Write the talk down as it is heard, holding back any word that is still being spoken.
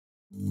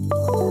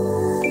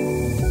All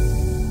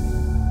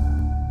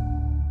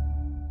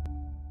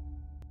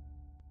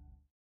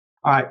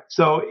right,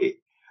 so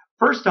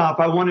first off,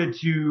 I wanted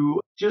to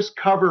just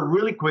cover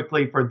really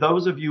quickly for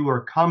those of you who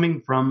are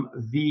coming from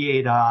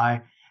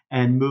V8i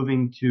and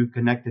moving to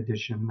Connect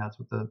Edition. That's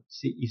what the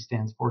CE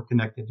stands for,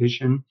 Connect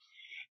Edition.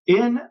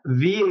 In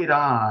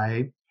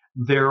V8i,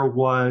 there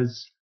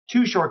was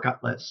two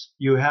shortcut lists.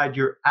 You had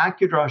your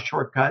AccuDraw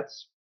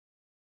shortcuts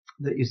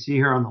that you see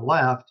here on the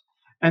left,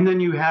 and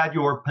then you had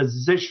your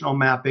positional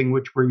mapping,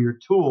 which were your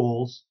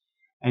tools,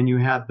 and you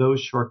had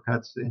those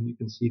shortcuts, and you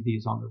can see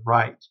these on the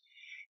right.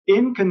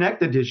 In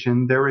Connect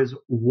Edition, there is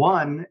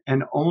one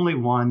and only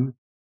one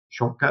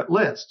shortcut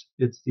list.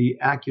 It's the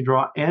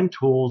AccuDraw and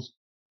tools,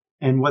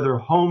 and whether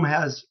Home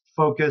has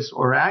focus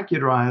or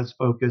AccuDraw has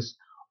focus,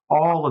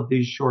 all of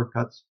these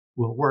shortcuts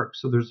will work.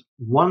 So there's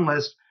one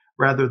list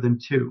rather than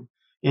two.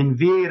 In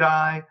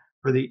V8i,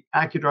 for the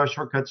AccuDraw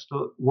shortcuts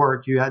to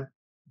work, you had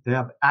to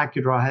have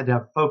AccuDraw, had to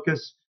have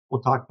focus.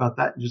 We'll talk about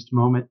that in just a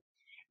moment.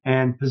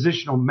 And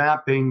positional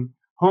mapping,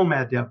 Home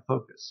had to have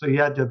focus. So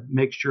you had to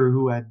make sure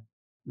who had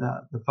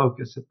the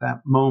focus at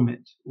that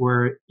moment,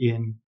 where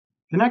in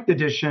Connect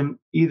Edition,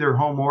 either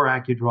Home or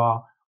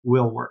AccuDraw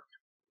will work.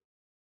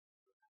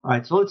 All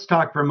right, so let's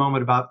talk for a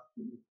moment about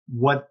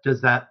what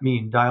does that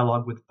mean,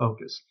 dialogue with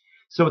focus.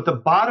 So at the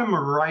bottom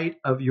right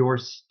of your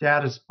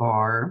status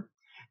bar,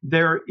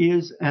 there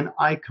is an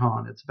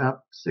icon. It's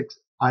about 6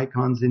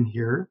 icons in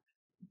here,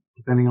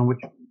 depending on which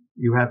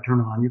you have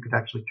turned on. You could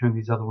actually turn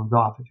these other ones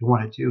off if you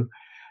wanted to.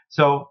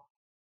 So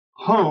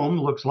Home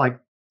looks like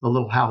the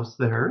little house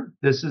there.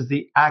 This is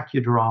the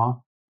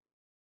AccuDraw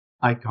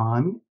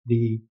icon,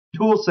 the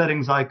tool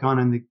settings icon,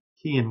 and the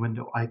key and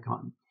window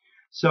icon.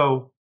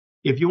 So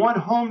if you want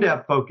Home to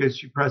have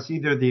focus, you press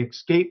either the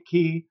escape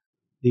key,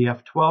 the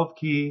F12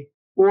 key,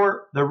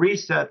 or the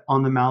reset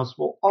on the mouse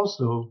will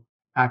also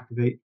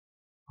activate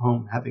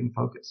Home having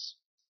focus.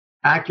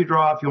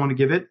 AccuDraw, if you want to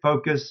give it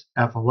focus,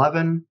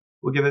 F11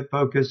 will give it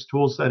focus,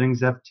 tool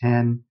settings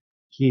F10,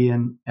 key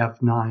in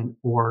F9,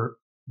 or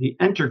the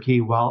enter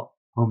key while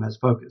Home has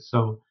focus.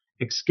 So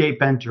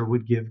escape enter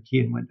would give key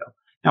and window.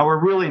 Now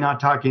we're really not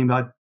talking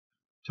about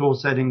tool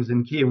settings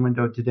and key and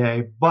window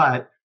today,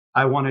 but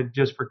I wanted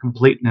just for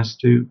completeness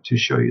to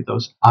show you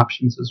those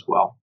options as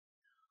well.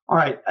 All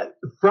right,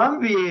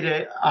 from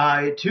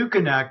V8i to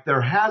Connect,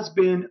 there has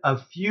been a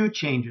few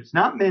changes,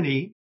 not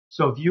many.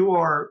 So if you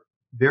are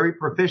very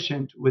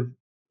proficient with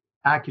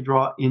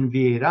AccuDraw in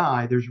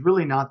V8i, there's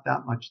really not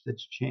that much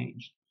that's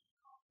changed.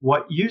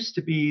 What used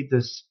to be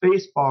the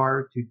space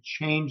bar to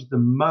change the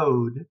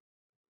mode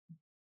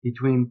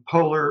between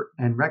polar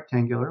and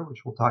rectangular,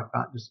 which we'll talk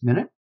about in just a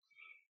minute.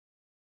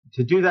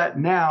 To do that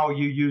now,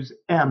 you use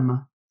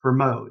M for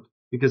mode,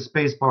 because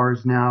spacebar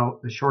is now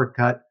the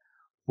shortcut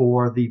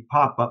for the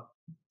pop-up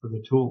for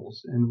the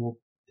tools, and we'll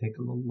take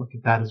a little look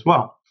at that as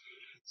well.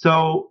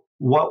 So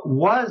what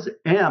was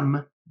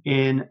M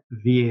in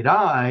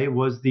V8i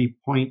was the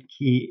point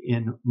key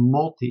in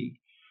multi.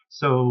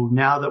 So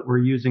now that we're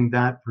using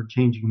that for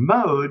changing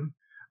mode,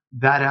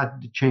 that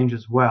had to change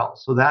as well.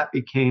 So that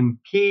became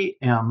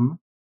PM.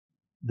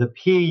 The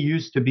P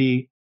used to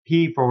be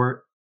P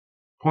for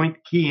point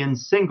key in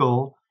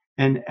single,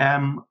 and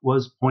M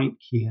was point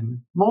key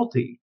in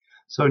multi.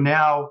 So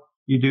now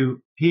you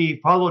do P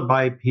followed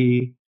by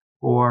P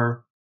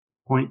for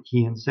point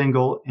key in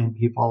single, and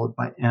P followed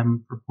by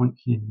M for point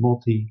key in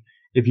multi.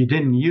 If you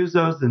didn't use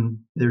those,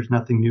 then there's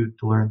nothing new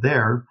to learn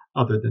there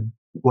other than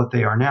what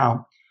they are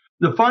now.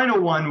 The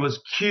final one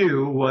was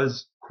Q,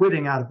 was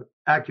quitting out of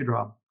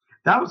AccuDraw.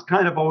 That was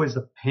kind of always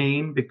a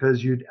pain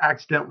because you'd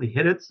accidentally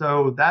hit it.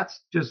 So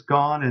that's just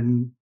gone,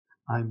 and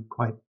I'm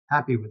quite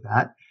happy with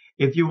that.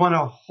 If you want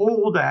to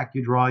hold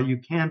AccuDraw, you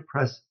can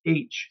press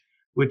H,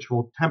 which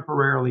will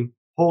temporarily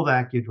hold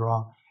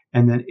AccuDraw,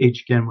 and then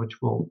H again,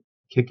 which will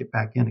kick it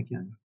back in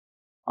again.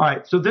 All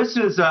right, so this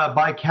is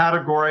by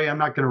category. I'm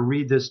not going to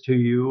read this to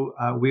you.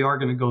 We are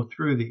going to go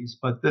through these,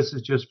 but this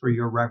is just for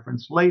your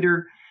reference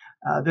later.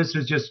 This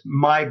is just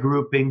my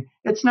grouping.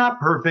 It's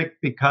not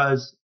perfect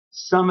because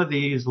some of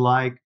these,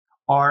 like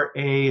RA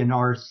and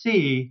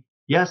RC,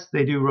 yes,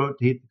 they do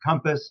rotate the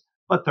compass,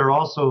 but they're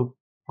also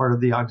part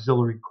of the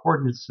auxiliary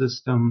coordinate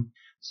system,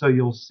 so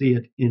you'll see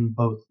it in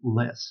both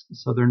lists.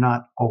 So they're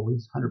not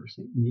always 100%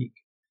 unique.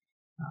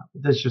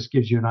 This just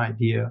gives you an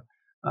idea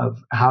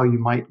of how you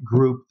might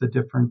group the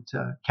different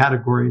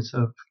categories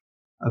of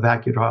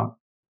AccuDraw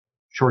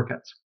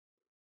shortcuts.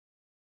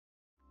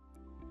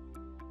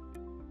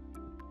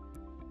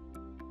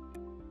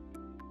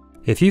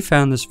 If you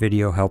found this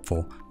video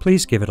helpful,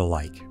 please give it a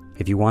like.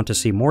 If you want to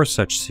see more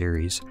such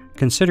series,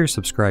 consider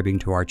subscribing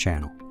to our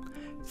channel.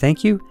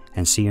 Thank you,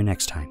 and see you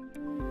next time.